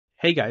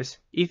Hey guys,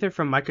 Ethan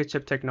from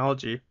Microchip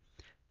Technology.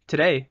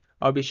 Today,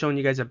 I'll be showing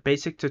you guys a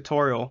basic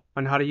tutorial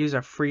on how to use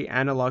our free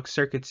analog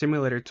circuit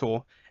simulator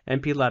tool,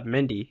 MPLAB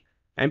Mindi.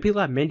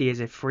 MPLAB Mindi is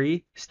a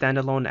free,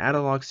 standalone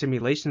analog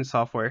simulation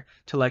software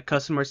to let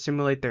customers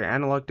simulate their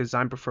analog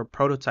design before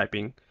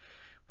prototyping.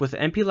 With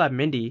MPLAB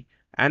Mindi,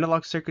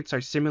 analog circuits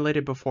are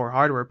simulated before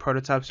hardware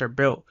prototypes are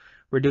built,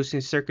 reducing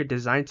circuit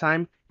design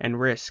time and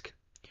risk.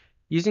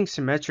 Using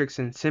symmetrics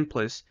and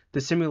simplest,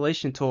 the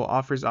simulation tool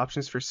offers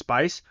options for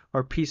SPICE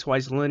or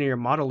piecewise linear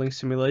modeling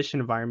simulation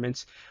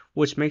environments,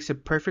 which makes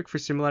it perfect for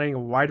simulating a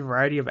wide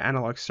variety of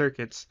analog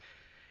circuits.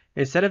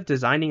 Instead of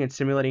designing and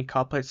simulating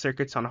complex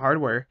circuits on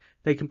hardware,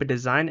 they can be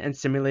designed and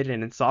simulated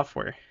in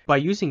software. By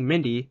using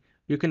Mindi,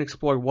 you can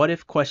explore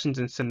what-if questions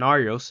and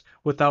scenarios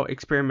without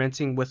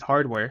experimenting with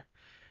hardware.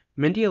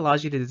 Mindi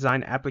allows you to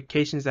design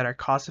applications that are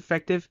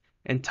cost-effective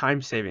and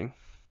time-saving.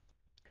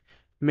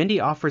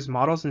 Mindi offers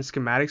models and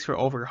schematics for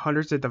over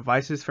hundreds of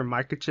devices from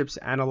Microchip's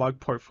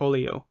analog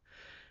portfolio.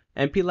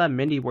 MPLAB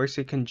Mindi works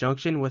in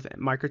conjunction with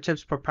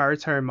Microchip's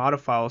proprietary model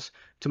files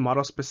to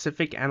model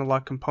specific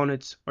analog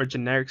components or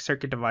generic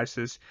circuit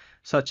devices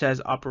such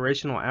as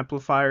operational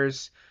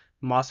amplifiers,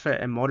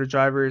 MOSFET and motor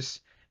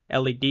drivers,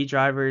 LED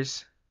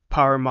drivers,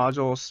 power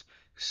modules,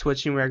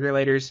 switching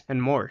regulators,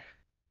 and more.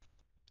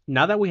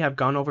 Now that we have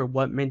gone over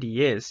what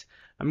Mindi is,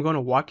 I'm going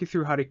to walk you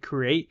through how to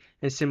create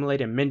and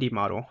simulate a Mindi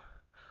model.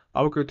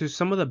 I will go through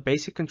some of the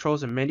basic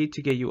controls of Mindi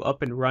to get you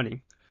up and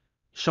running.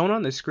 Shown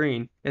on the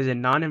screen is a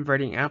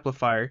non-inverting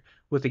amplifier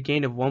with a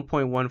gain of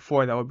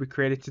 1.14 that will be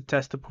created to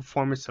test the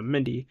performance of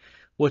Mindi,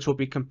 which will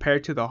be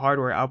compared to the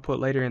hardware output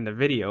later in the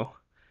video.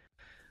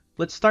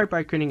 Let's start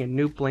by creating a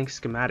new blank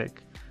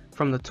schematic.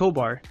 From the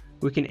toolbar,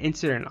 we can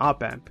insert an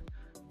op-amp.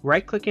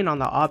 Right-clicking on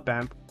the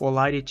op-amp will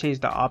allow you to change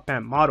the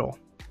op-amp model.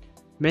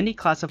 Mindi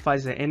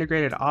classifies the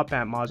integrated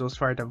op-amp modules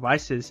for our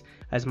devices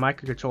as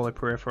microcontroller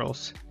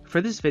peripherals. For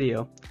this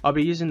video, I'll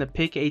be using the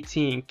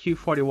PIC18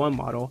 Q41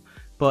 model,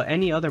 but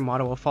any other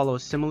model will follow a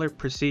similar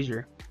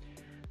procedure.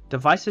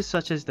 Devices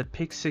such as the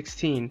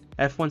PIC16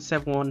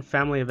 F171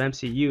 family of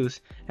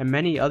MCUs and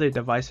many other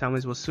device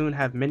families will soon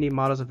have Mindi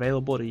models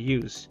available to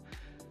use.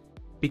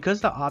 Because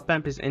the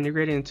op-amp is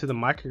integrated into the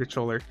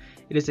microcontroller,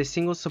 it is a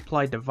single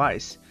supply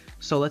device,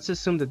 so let's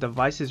assume the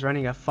device is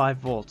running at 5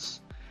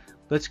 volts.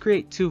 Let's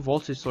create two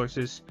voltage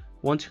sources,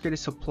 one to create a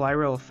supply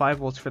rail of 5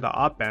 volts for the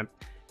op-amp,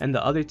 and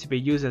the other to be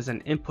used as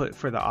an input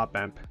for the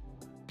op-amp.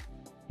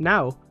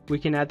 Now, we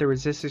can add the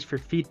resistors for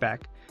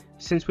feedback.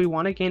 Since we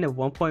want a gain of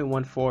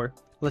 1.14,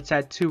 let's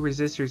add two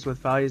resistors with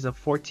values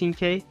of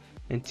 14K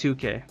and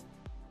 2K.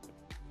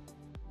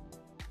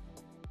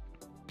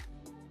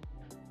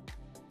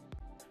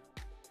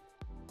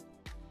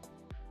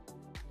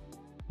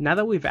 Now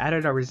that we've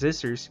added our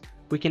resistors,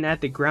 we can add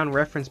the ground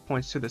reference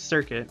points to the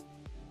circuit.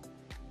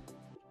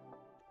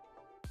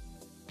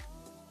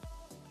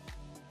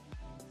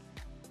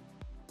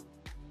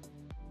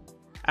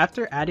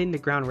 After adding the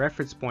ground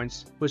reference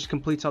points, which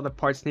completes all the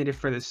parts needed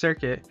for the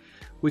circuit,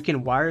 we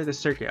can wire the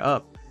circuit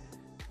up.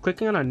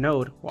 Clicking on a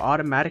node will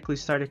automatically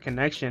start a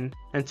connection,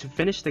 and to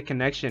finish the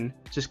connection,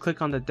 just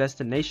click on the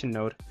destination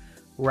node.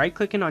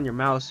 Right-clicking on your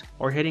mouse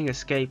or hitting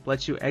escape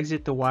lets you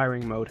exit the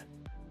wiring mode.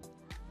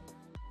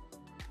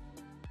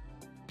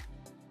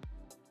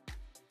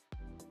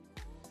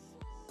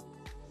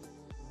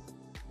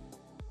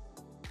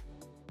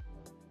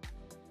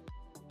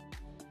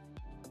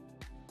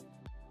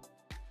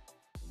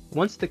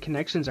 Once the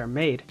connections are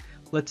made,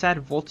 let's add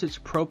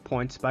voltage probe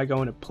points by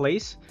going to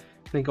place,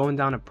 then going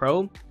down to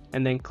probe,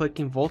 and then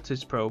clicking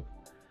voltage probe.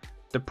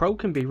 The probe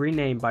can be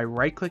renamed by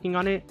right-clicking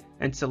on it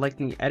and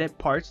selecting edit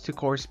parts to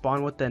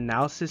correspond with the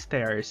analysis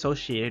they are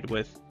associated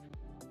with.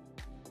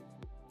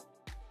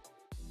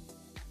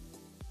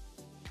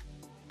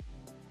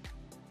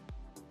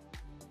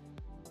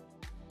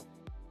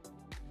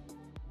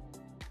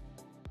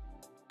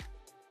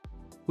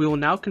 We will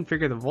now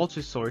configure the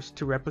voltage source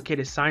to replicate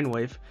a sine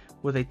wave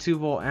with a 2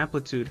 volt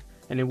amplitude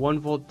and a 1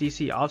 volt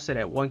DC offset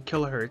at 1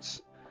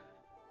 kHz.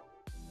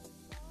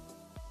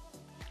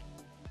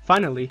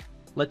 Finally,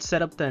 let's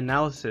set up the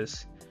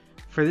analysis.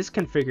 For this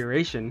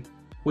configuration,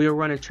 we will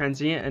run a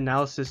transient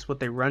analysis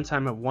with a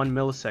runtime of 1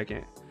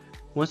 millisecond.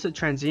 Once the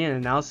transient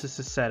analysis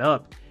is set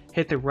up,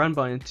 hit the run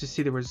button to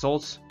see the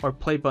results or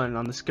play button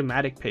on the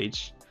schematic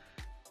page.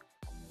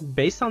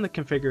 Based on the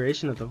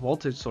configuration of the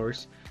voltage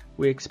source,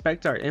 we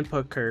expect our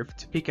input curve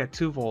to peak at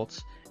 2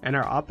 volts and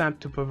our op-amp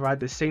to provide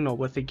the signal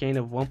with a gain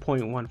of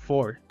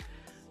 1.14.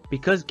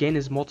 Because gain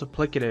is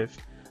multiplicative,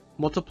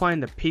 multiplying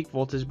the peak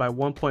voltage by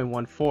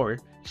 1.14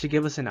 should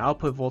give us an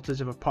output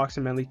voltage of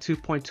approximately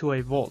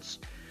 2.28 volts,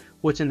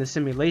 which in the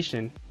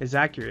simulation is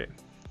accurate.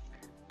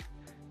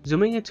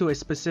 Zooming into a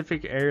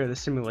specific area of the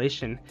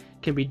simulation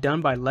can be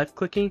done by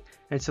left-clicking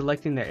and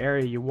selecting the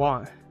area you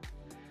want.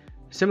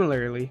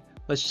 Similarly,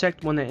 let's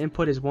check when the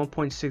input is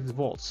 1.6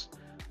 volts.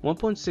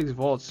 1.6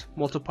 volts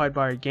multiplied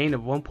by a gain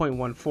of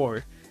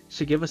 1.14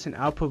 should give us an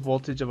output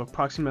voltage of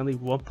approximately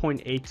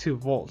 1.82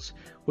 volts,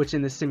 which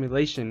in the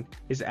simulation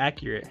is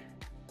accurate.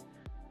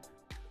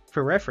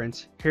 For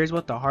reference, here's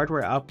what the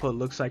hardware output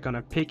looks like on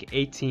a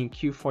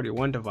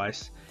PIC18Q41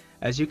 device.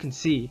 As you can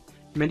see,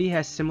 Mindi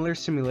has similar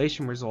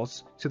simulation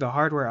results to the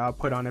hardware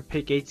output on a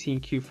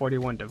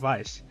PIC18Q41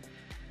 device.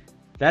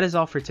 That is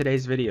all for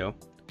today's video.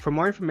 For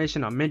more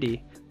information on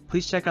Mindi,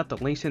 please check out the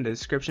links in the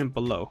description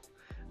below.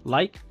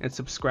 Like and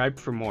subscribe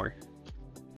for more.